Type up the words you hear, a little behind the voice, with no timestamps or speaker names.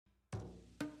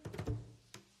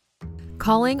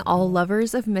Calling all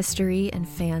lovers of mystery and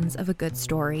fans of a good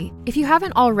story. If you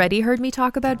haven't already heard me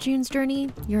talk about June's Journey,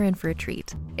 you're in for a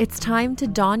treat. It's time to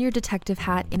don your detective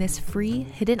hat in this free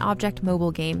hidden object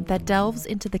mobile game that delves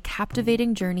into the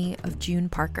captivating journey of June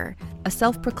Parker, a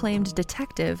self-proclaimed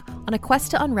detective on a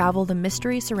quest to unravel the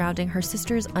mystery surrounding her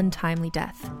sister's untimely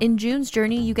death. In June's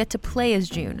Journey, you get to play as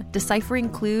June, deciphering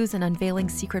clues and unveiling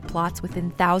secret plots within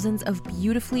thousands of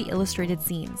beautifully illustrated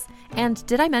scenes. And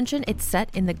did I mention it's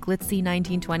set in the glitzy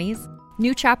 1920s?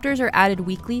 New chapters are added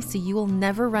weekly, so you will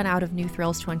never run out of new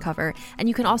thrills to uncover, and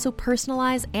you can also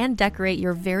personalize and decorate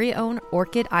your very own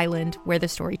Orchid Island where the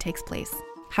story takes place.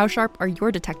 How sharp are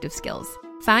your detective skills?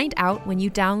 Find out when you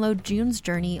download June's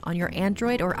Journey on your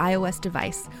Android or iOS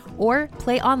device, or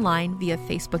play online via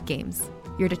Facebook Games.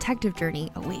 Your detective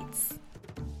journey awaits.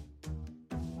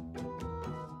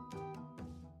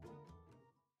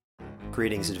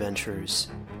 Greetings, adventurers.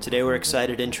 Today we're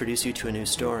excited to introduce you to a new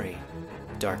story,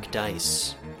 Dark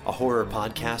Dice, a horror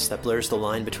podcast that blurs the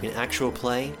line between actual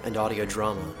play and audio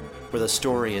drama, where the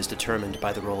story is determined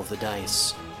by the roll of the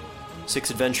dice. 6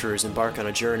 adventurers embark on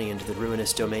a journey into the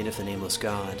ruinous domain of the Nameless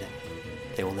God.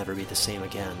 They will never be the same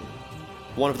again.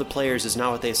 One of the players is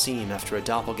not what they seem after a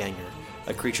doppelganger,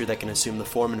 a creature that can assume the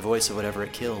form and voice of whatever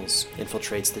it kills,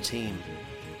 infiltrates the team.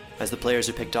 As the players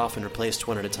are picked off and replaced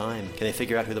one at a time, can they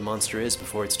figure out who the monster is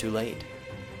before it's too late?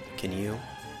 Can you?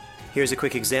 Here's a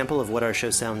quick example of what our show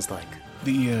sounds like.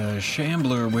 The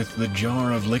shambler with the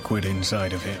jar of liquid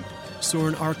inside of him.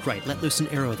 Soren Arkwright let loose an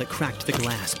arrow that cracked the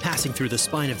glass, passing through the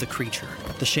spine of the creature.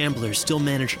 The shambler still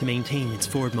managed to maintain its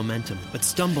forward momentum, but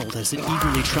stumbled as it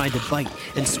eagerly tried to bite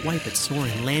and swipe at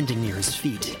Soren, landing near his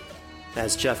feet.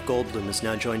 As Jeff Goldblum has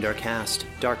now joined our cast,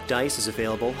 Dark Dice is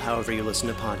available however you listen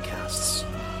to podcasts.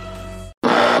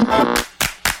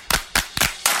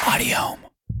 Audio.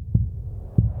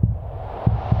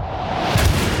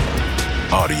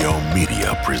 Audio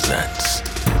Media presents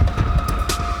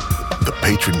The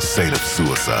Patron Saint of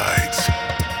Suicides,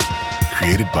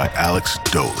 created by Alex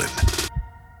Dolan.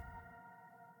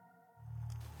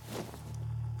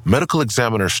 Medical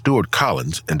examiner Stuart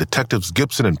Collins and detectives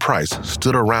Gibson and Price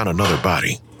stood around another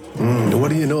body. What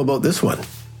do you know about this one?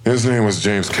 His name was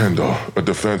James Kendall, a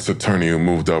defense attorney who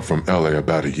moved up from LA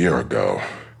about a year ago.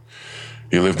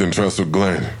 He lived in Trestle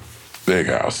Glen. Big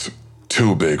house.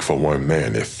 Too big for one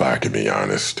man, if I can be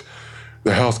honest.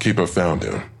 The housekeeper found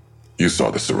him. You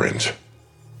saw the syringe.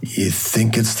 You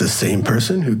think it's the same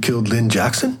person who killed Lynn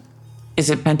Jackson? Is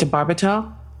it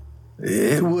pentobarbital?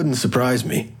 It wouldn't surprise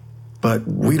me, but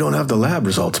we don't have the lab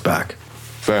results back.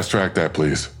 Fast track that,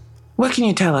 please. What can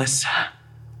you tell us?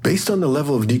 Based on the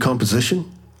level of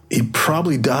decomposition, he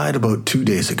probably died about 2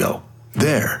 days ago.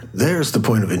 There's the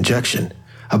point of injection.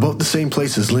 About the same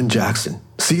place as Lynn Jackson.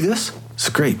 See this?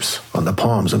 Scrapes on the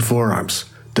palms and forearms.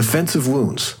 Defensive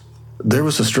wounds. There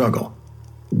was a struggle.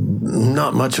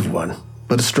 Not much of one,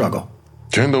 but a struggle.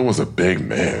 Kendall was a big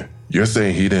man. You're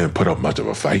saying he didn't put up much of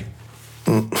a fight?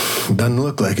 Doesn't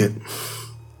look like it.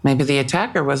 Maybe the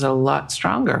attacker was a lot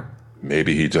stronger.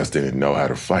 Maybe he just didn't know how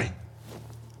to fight.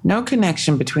 No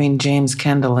connection between James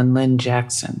Kendall and Lynn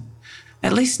Jackson.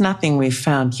 At least nothing we've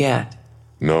found yet.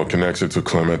 No connection to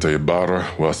Clemente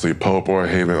Ibarra, Wesley Pope, or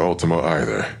Haven Ultimo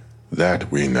either.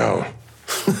 That we know.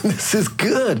 This is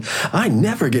good. I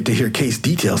never get to hear case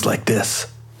details like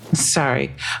this.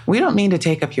 Sorry, we don't mean to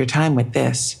take up your time with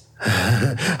this.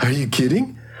 Are you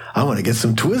kidding? I want to get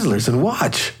some Twizzlers and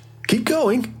watch. Keep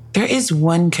going. There is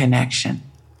one connection.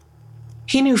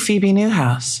 He knew Phoebe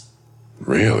Newhouse.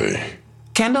 Really?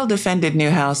 Kendall defended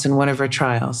Newhouse in one of her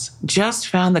trials. Just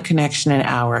found the connection an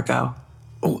hour ago.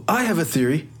 Oh, I have a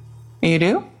theory. You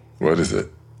do? What is it?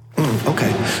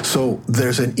 Okay, so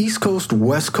there's an East Coast,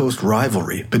 West Coast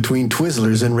rivalry between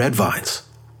Twizzlers and Red Vines.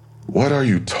 What are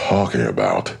you talking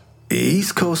about?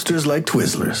 East Coasters like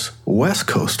Twizzlers, West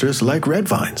Coasters like Red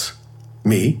Vines.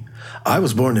 Me, I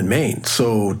was born in Maine,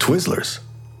 so Twizzlers.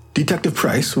 Detective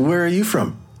Price, where are you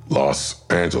from? Los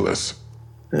Angeles.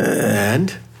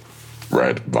 And?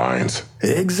 Red Vines.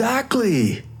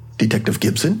 Exactly. Detective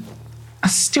Gibson?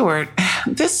 Stuart,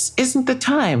 this isn't the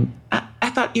time.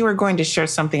 I thought you were going to share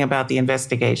something about the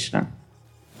investigation.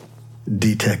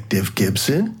 Detective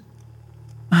Gibson?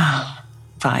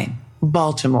 Fine.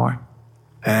 Baltimore.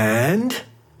 And?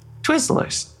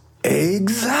 Twizzlers.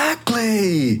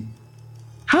 Exactly.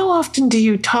 How often do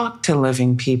you talk to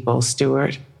living people,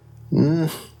 Stuart?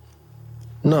 Not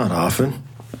often.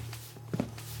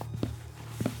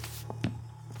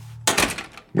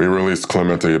 We released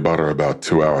Clemente Ibarra about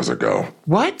 2 hours ago.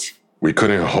 What? We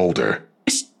couldn't hold her.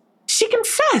 She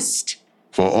confessed.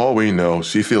 For all we know,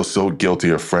 she feels so guilty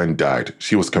her friend died,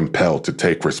 she was compelled to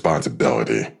take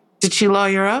responsibility. Did she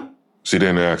lawyer up? She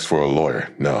didn't ask for a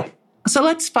lawyer, no. So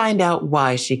let's find out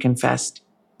why she confessed.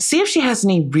 See if she has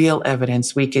any real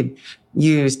evidence we could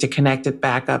use to connect it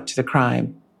back up to the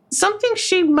crime. Something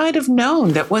she might have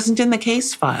known that wasn't in the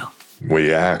case file.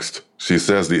 We asked. She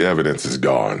says the evidence is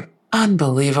gone.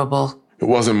 Unbelievable. It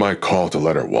wasn't my call to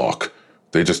let her walk.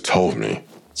 They just told me.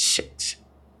 Shit.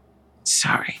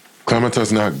 Sorry.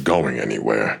 Clementa's not going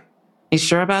anywhere. You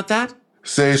sure about that?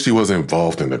 Say she was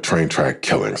involved in the train track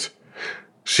killings.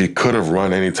 She could have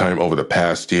run any time over the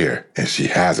past year, and she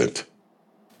hasn't.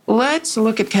 Let's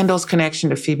look at Kendall's connection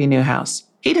to Phoebe Newhouse.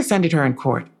 He defended her in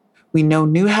court. We know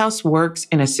Newhouse works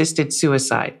in assisted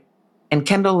suicide, and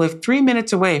Kendall lived 3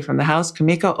 minutes away from the house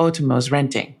Kamiko Otomo's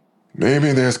renting.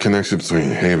 Maybe there's connection between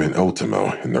him and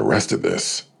Otomo and the rest of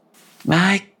this.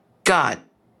 My God,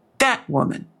 that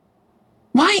woman.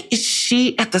 Why is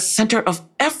she at the center of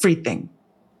everything?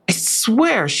 I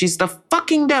swear she's the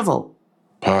fucking devil.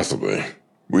 Possibly.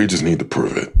 We just need to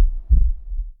prove it.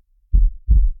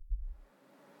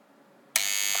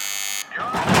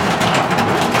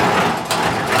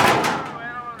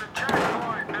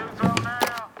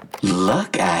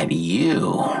 Look at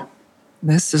you.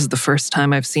 This is the first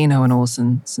time I've seen Owen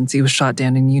Olsen since he was shot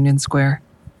down in Union Square.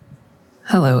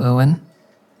 Hello, Owen.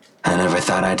 I never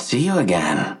thought I'd see you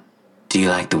again. Do you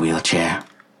like the wheelchair?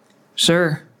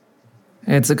 Sure.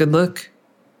 It's a good look.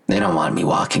 They don't want me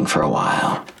walking for a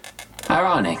while.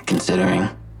 Ironic, considering.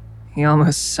 He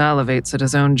almost salivates at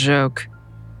his own joke.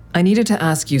 I needed to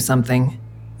ask you something.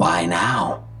 Why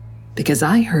now? Because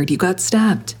I heard you got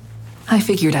stabbed. I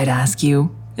figured I'd ask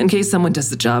you, in case someone does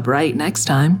the job right next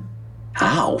time.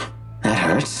 Ow, that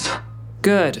hurts.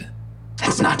 Good.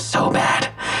 It's not so bad.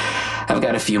 I've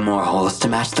got a few more holes to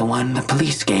match the one the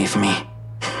police gave me.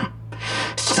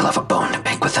 Still have a bone to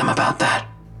pick with them about that.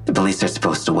 The police are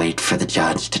supposed to wait for the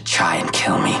judge to try and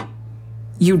kill me.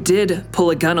 You did pull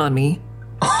a gun on me.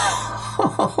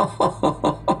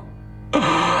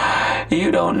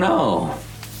 You don't know.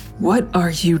 What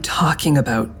are you talking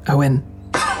about, Owen?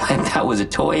 That was a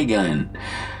toy gun.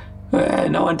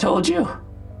 No one told you?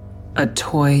 A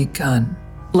toy gun.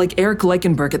 Like Eric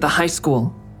Leichenberg at the high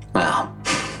school. Well,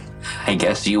 I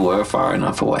guess you were far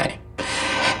enough away.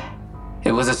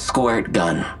 It was a squirt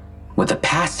gun with a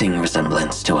passing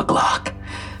resemblance to a Glock.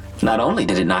 Not only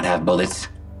did it not have bullets,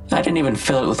 I didn't even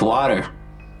fill it with water.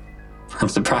 I'm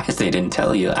surprised they didn't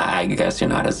tell you. I guess you're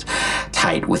not as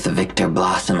tight with the Victor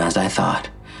Blossom as I thought.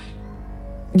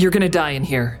 You're gonna die in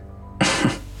here.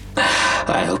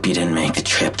 I hope you didn't make the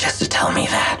trip just to tell me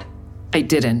that. I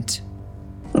didn't.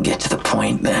 Get to the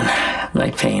point, then.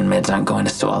 My pain meds aren't going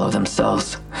to swallow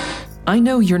themselves. I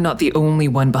know you're not the only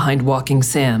one behind Walking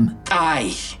Sam.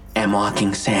 I am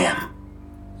Walking Sam.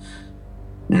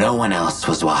 No one else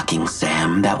was Walking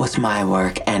Sam. That was my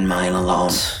work and mine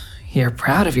alone. You're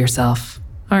proud of yourself,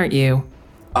 aren't you?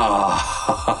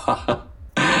 Oh.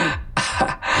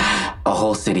 A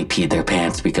whole city peed their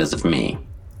pants because of me.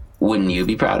 Wouldn't you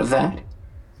be proud of that?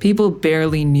 People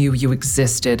barely knew you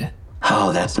existed.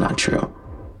 Oh, that's not true.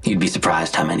 You'd be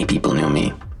surprised how many people knew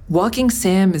me. Walking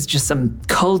Sam is just some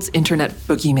cult internet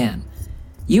boogeyman.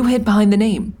 You hid behind the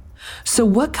name. So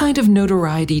what kind of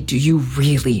notoriety do you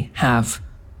really have?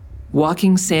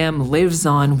 Walking Sam lives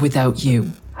on without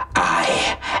you.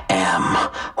 I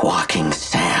am Walking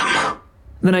Sam.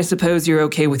 Then I suppose you're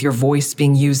okay with your voice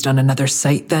being used on another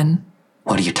site then?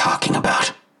 What are you talking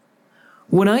about?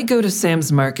 When I go to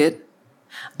Sam's Market,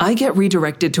 I get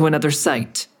redirected to another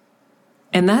site.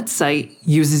 And that site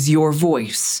uses your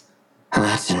voice.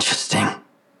 That's interesting.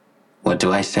 What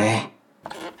do I say?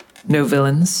 No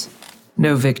villains,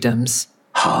 no victims.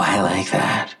 Oh, I like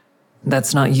that.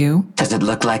 That's not you? Does it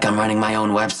look like I'm running my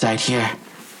own website here?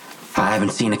 I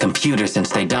haven't seen a computer since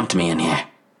they dumped me in here.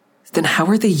 Then how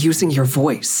are they using your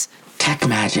voice? Tech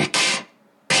magic.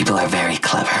 People are very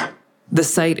clever. The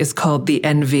site is called the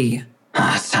NV.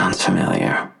 That sounds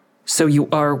familiar. So you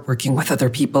are working with other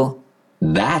people?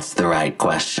 That's the right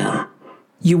question.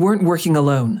 You weren't working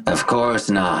alone. Of course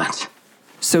not.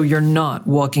 So you're not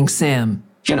Walking Sam.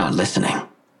 You're not listening.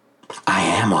 I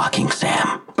am Walking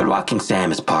Sam, but Walking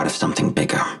Sam is part of something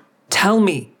bigger. Tell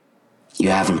me. You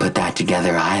haven't put that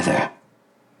together either.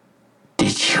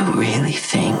 Did you really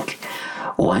think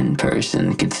one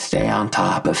person could stay on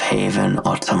top of Haven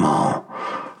Otomo,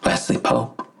 Wesley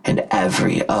Pope, and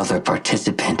every other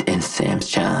participant in Sam's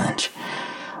challenge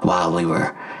while we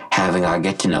were having our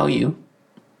get to know you?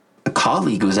 A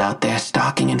colleague was out there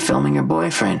stalking and filming your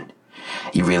boyfriend.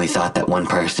 You really thought that one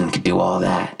person could do all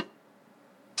that?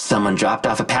 Someone dropped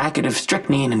off a packet of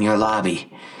strychnine in your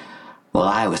lobby while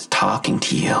I was talking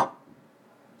to you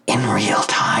in real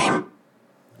time.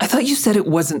 I thought you said it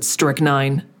wasn't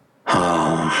strychnine.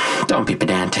 Oh, don't be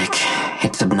pedantic.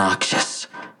 It's obnoxious.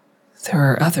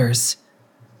 There are others.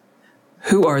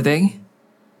 Who are they?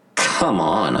 Come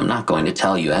on, I'm not going to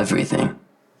tell you everything.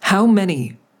 How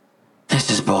many?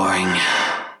 This is boring.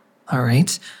 All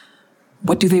right.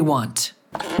 What do they want?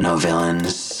 No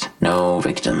villains, no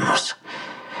victims.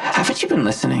 Haven't you been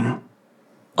listening?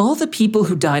 All the people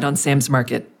who died on Sam's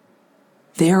Market,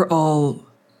 they're all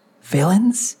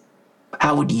villains?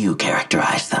 How would you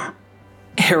characterize them?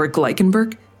 Eric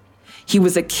Leichenberg? He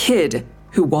was a kid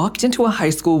who walked into a high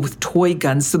school with toy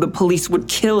guns so the police would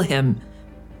kill him.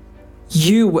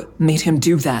 You made him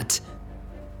do that.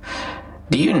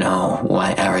 Do you know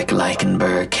why Eric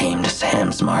Leichenberg came to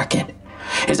Sam's Market?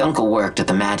 His uncle worked at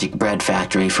the Magic Bread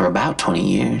Factory for about 20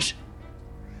 years.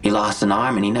 He lost an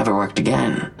arm and he never worked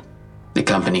again. The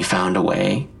company found a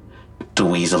way to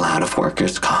weasel out of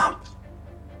workers' comp.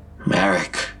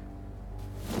 Eric,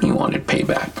 he wanted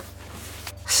payback.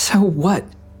 So what?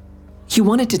 He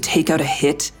wanted to take out a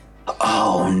hit?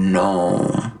 Oh,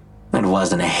 no. It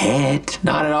wasn't a hit.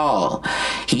 Not at all.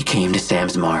 He came to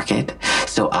Sam's Market,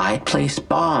 so I'd place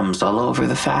bombs all over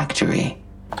the factory.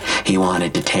 He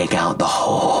wanted to take out the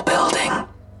whole building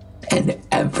and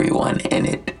everyone in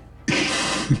it.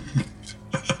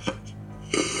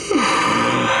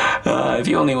 If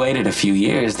you only waited a few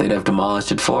years, they'd have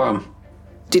demolished it for him.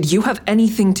 Did you have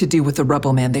anything to do with the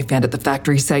rubble man they found at the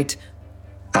factory site?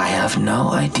 I have no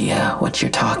idea what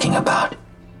you're talking about.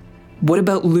 What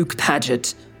about Luke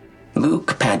Paget?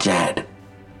 Luke Paget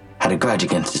had a grudge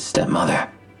against his stepmother.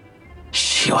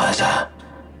 She was a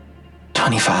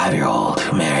 25-year-old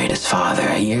who married his father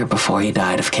a year before he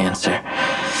died of cancer.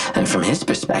 And from his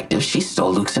perspective, she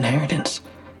stole Luke's inheritance.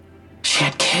 She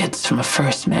had kids from a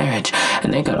first marriage,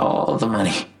 and they got all the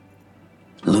money.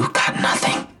 Luke got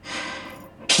nothing.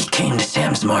 He came to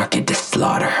Sam's Market to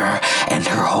slaughter her and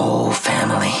her whole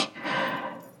family.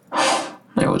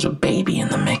 There was a baby in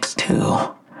the mix, too.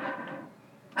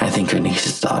 I think her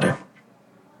niece's daughter.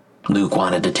 Luke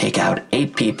wanted to take out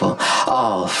 8 people,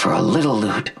 all for a little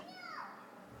loot.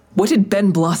 What did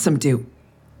Ben Blossom do?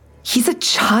 He's a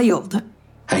child.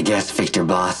 I guess Victor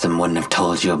Blossom wouldn't have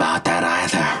told you about that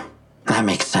either. That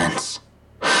makes sense.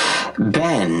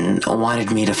 Ben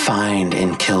wanted me to find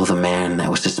and kill the man that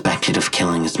was suspected of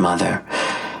killing his mother.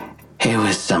 He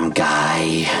was some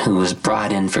guy who was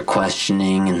brought in for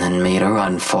questioning and then made a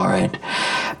run for it.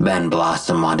 Ben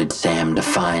Blossom wanted Sam to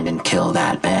find and kill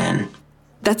that man.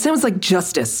 That sounds like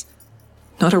justice,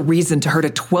 not a reason to hurt a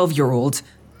 12-year-old.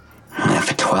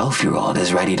 If a 12-year-old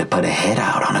is ready to put a hit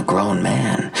out on a grown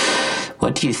man,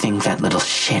 what do you think that little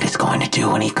shit is going to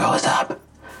do when he grows up?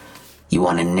 You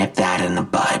want to nip that in the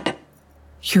bud.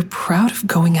 You're proud of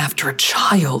going after a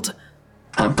child.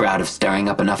 I'm proud of stirring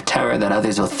up enough terror that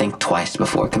others will think twice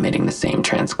before committing the same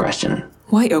transgression.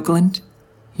 Why Oakland?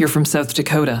 You're from South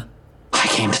Dakota. I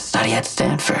came to study at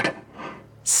Stanford.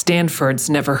 Stanford's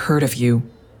never heard of you.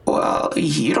 Well,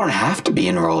 you don't have to be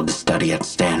enrolled to study at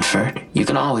Stanford. You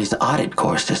can always audit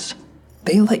courses.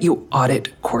 They let you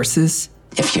audit courses?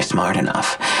 If you're smart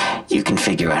enough, you can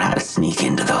figure out how to sneak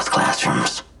into those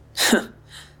classrooms.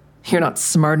 You're not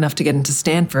smart enough to get into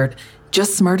Stanford,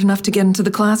 just smart enough to get into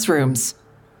the classrooms.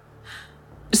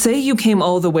 Say you came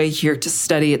all the way here to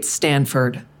study at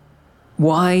Stanford.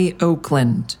 Why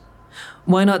Oakland?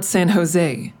 Why not San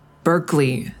Jose,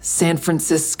 Berkeley, San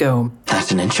Francisco?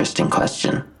 That's an interesting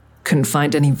question. Couldn't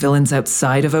find any villains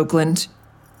outside of Oakland?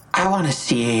 I want to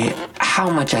see how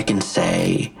much I can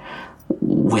say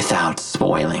without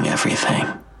spoiling everything.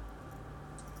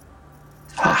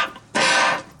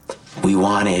 We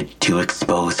wanted to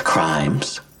expose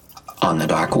crimes on the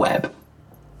dark web.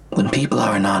 When people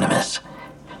are anonymous,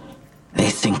 they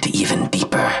sink to even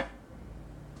deeper,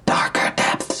 darker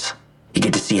depths. You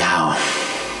get to see how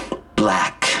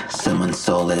black someone's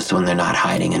soul is when they're not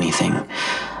hiding anything,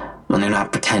 when they're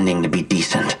not pretending to be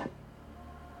decent.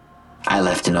 I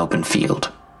left an open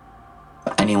field.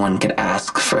 Anyone could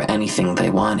ask for anything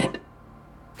they wanted.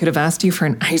 Could have asked you for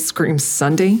an ice cream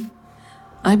sundae?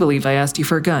 I believe I asked you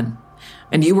for a gun,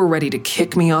 and you were ready to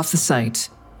kick me off the site.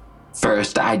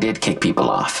 First, I did kick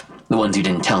people off, the ones who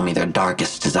didn't tell me their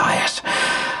darkest desires.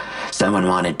 Someone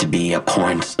wanted to be a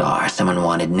porn star, someone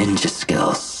wanted ninja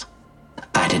skills.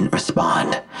 I didn't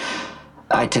respond.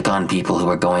 I took on people who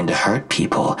were going to hurt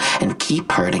people and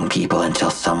keep hurting people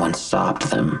until someone stopped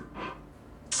them.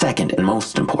 Second, and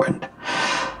most important,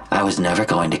 I was never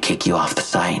going to kick you off the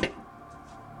site.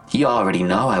 You already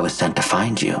know I was sent to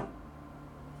find you.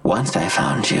 Once I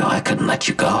found you, I couldn't let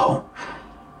you go.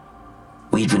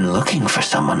 We'd been looking for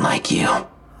someone like you.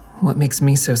 What makes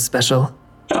me so special?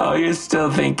 Oh, you're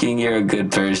still thinking you're a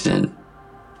good person.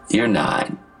 You're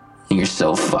not. You're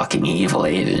so fucking evil,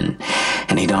 Aiden,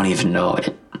 and you don't even know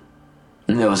it.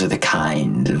 Those are the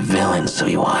kind of villains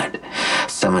we want.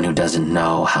 Someone who doesn't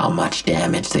know how much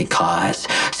damage they cause,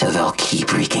 so they'll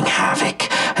keep wreaking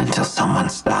havoc until someone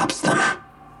stops them.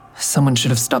 Someone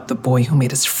should have stopped the boy who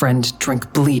made his friend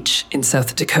drink bleach in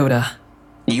South Dakota.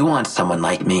 You want someone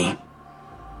like me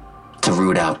to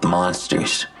root out the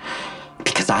monsters,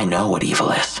 because I know what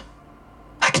evil is.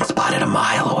 I can spot it a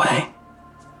mile away.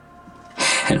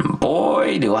 And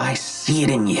boy, do I see it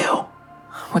in you.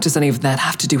 What does any of that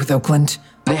have to do with Oakland?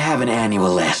 They have an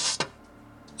annual list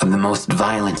of the most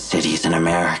violent cities in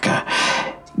America.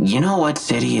 You know what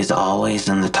city is always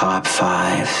in the top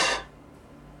 5?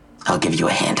 I'll give you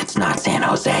a hint, it's not San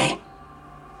Jose.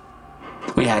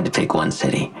 We had to pick one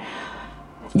city.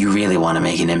 You really want to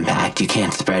make an impact, you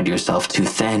can't spread yourself too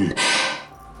thin.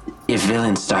 If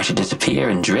villains start to disappear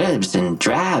in dribs and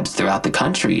drabs throughout the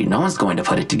country, no one's going to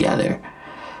put it together.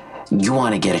 You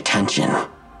want to get attention.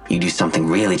 You do something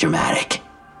really dramatic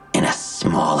in a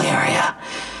small area.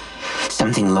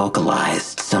 Something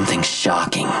localized, something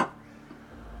shocking.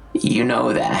 You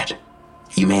know that.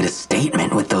 You made a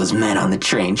statement with those men on the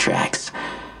train tracks.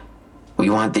 We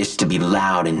want this to be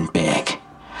loud and big.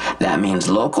 That means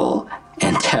local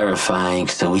and terrifying,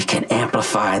 so we can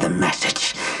amplify the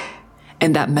message.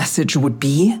 And that message would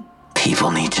be?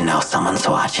 People need to know someone's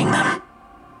watching them.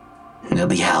 They'll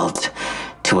be held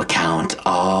to account.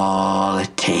 All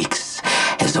it takes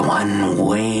is one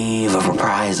wave of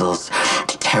reprisals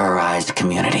to terrorize the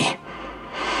community.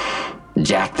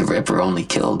 Jack the Ripper only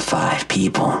killed 5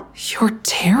 people. You're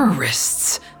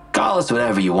terrorists. Call us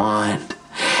whatever you want.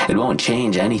 It won't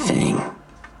change anything.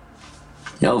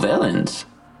 No villains.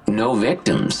 No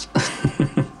victims.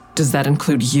 Does that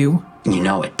include you? You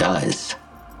know it does.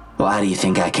 Why do you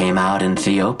think I came out into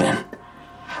the open?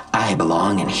 I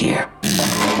belong in here.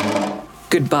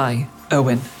 Goodbye,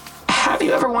 Owen. Have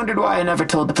you ever wondered why I never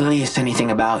told the police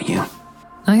anything about you?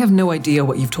 I have no idea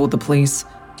what you've told the police.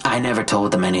 I never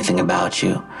told them anything about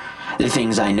you. The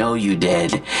things I know you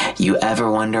did. You ever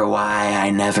wonder why I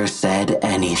never said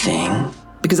anything?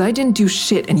 Because I didn't do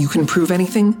shit and you can prove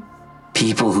anything?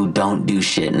 People who don't do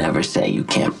shit never say you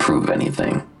can't prove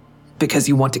anything. Because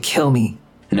you want to kill me?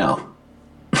 No.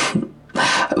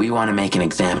 We want to make an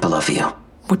example of you.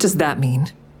 What does that mean?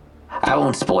 I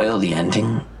won't spoil the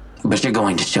ending, but you're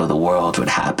going to show the world what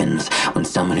happens when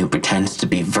someone who pretends to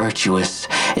be virtuous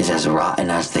is as rotten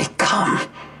as they come.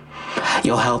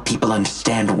 You'll help people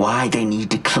understand why they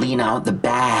need to clean out the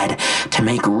bad to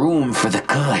make room for the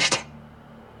good.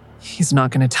 He's not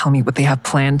going to tell me what they have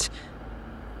planned,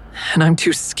 and I'm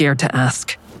too scared to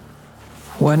ask.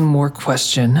 One more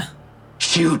question.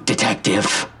 Shoot, detective.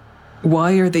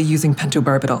 Why are they using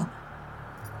pentobarbital?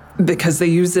 Because they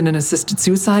use it in assisted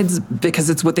suicides? Because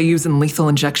it's what they use in lethal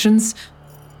injections?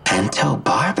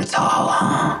 Pentobarbital,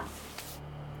 huh?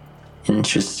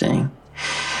 Interesting.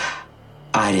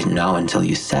 I didn't know until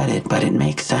you said it, but it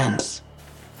makes sense.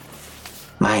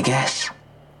 My guess?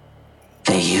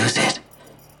 They use it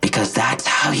because that's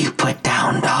how you put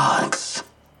down dogs.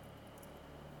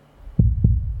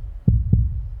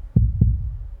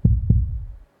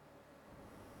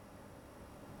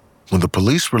 When the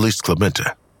police released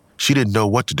Clementa, she didn't know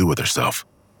what to do with herself.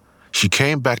 She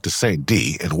came back to St.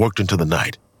 D and worked into the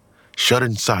night, shut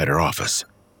inside her office.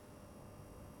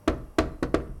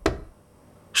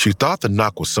 She thought the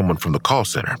knock was someone from the call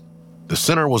center. The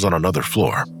center was on another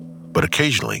floor, but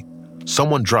occasionally,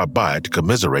 someone dropped by to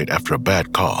commiserate after a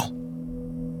bad call.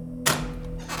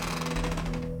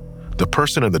 The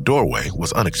person in the doorway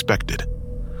was unexpected.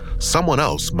 Someone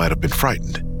else might have been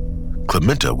frightened.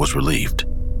 Clementa was relieved.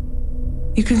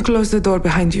 You can close the door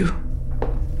behind you.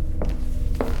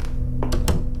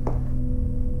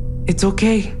 It's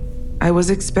okay. I was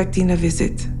expecting a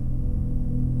visit.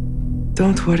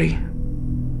 Don't worry.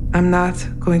 I'm not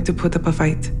going to put up a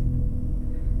fight.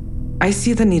 I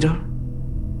see the needle.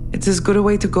 It's as good a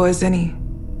way to go as any.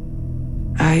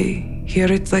 I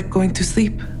hear it's like going to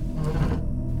sleep.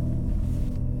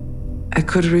 I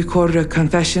could record a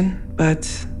confession, but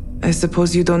I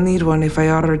suppose you don't need one if I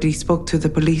already spoke to the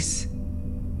police.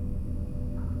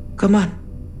 Come on.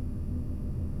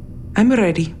 I'm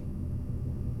ready.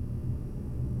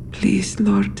 Please,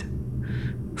 Lord,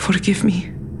 forgive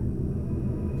me.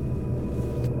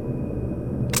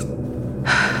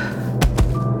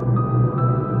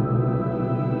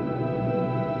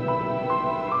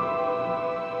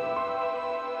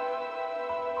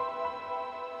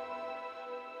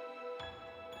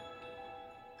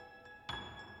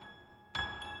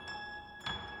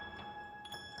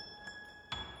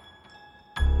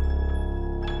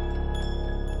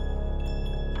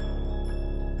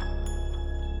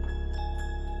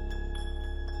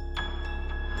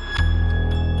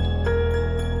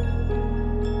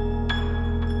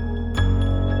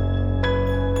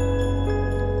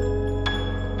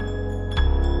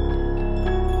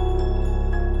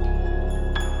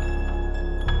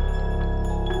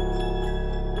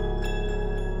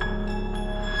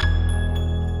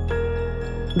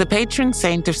 The Patron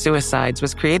Saint of Suicides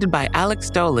was created by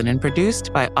Alex Dolan and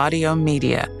produced by Audio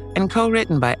Media, and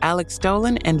co-written by Alex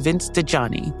Dolan and Vince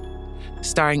DiGianni.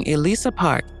 Starring Elisa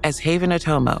Park as Haven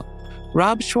Otomo,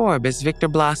 Rob Schwarb as Victor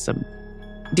Blossom,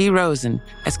 Dee Rosen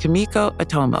as Kimiko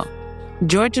Otomo,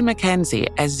 Georgia McKenzie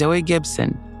as Zoe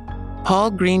Gibson, Paul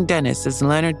Green Dennis as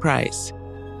Leonard Price,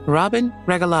 Robin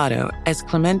Regalado as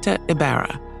Clementa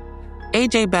Ibarra,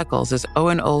 AJ Beckles as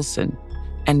Owen Olson,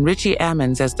 and Richie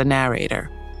Ammons as the narrator.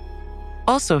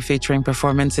 Also featuring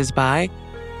performances by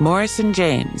Morrison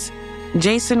James,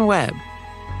 Jason Webb,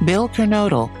 Bill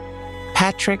Kernodle,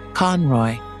 Patrick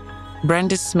Conroy,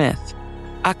 Brenda Smith,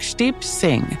 Akshdeep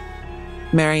Singh,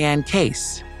 Marianne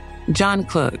Case, John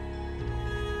Klug,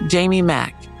 Jamie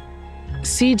Mack,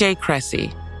 C.J.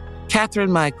 Cressy,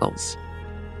 Catherine Michaels,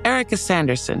 Erica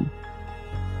Sanderson,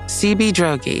 C.B.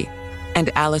 Droege, and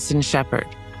Allison Shepard.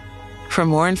 For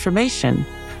more information,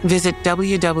 visit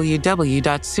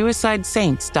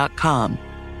www.suicidesaints.com.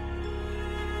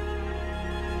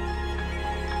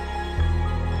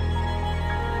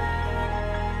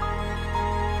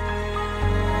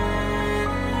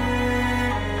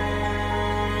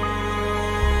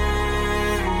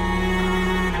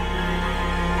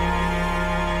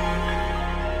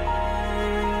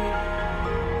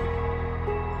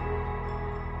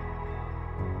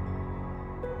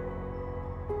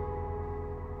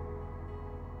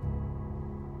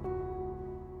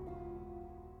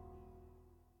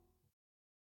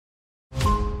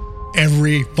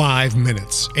 Every 5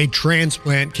 minutes, a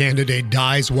transplant candidate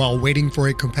dies while waiting for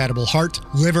a compatible heart,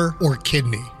 liver, or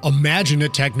kidney. Imagine a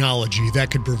technology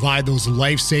that could provide those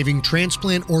life-saving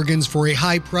transplant organs for a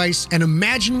high price, and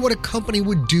imagine what a company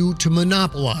would do to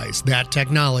monopolize that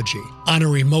technology. On a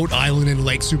remote island in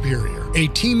Lake Superior, a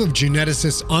team of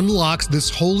geneticists unlocks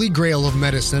this holy grail of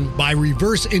medicine by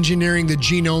reverse engineering the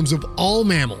genomes of all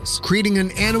mammals, creating an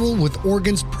animal with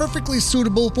organs perfectly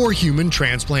suitable for human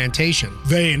transplantation.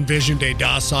 They envisioned a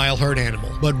docile herd animal,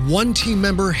 but one team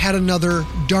member had another,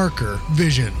 darker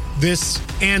vision. This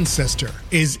ancestor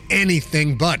is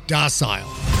anything but docile.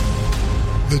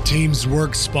 The team's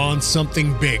work spawned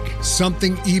something big,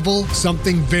 something evil,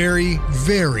 something very,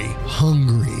 very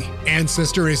hungry.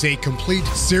 Ancestor is a complete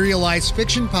serialized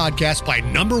fiction podcast by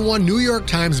 #1 New York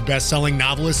Times bestselling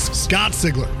novelist Scott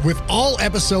Sigler, with all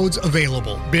episodes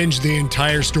available. Binge the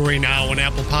entire story now on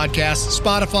Apple Podcasts,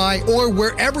 Spotify, or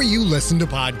wherever you listen to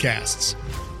podcasts.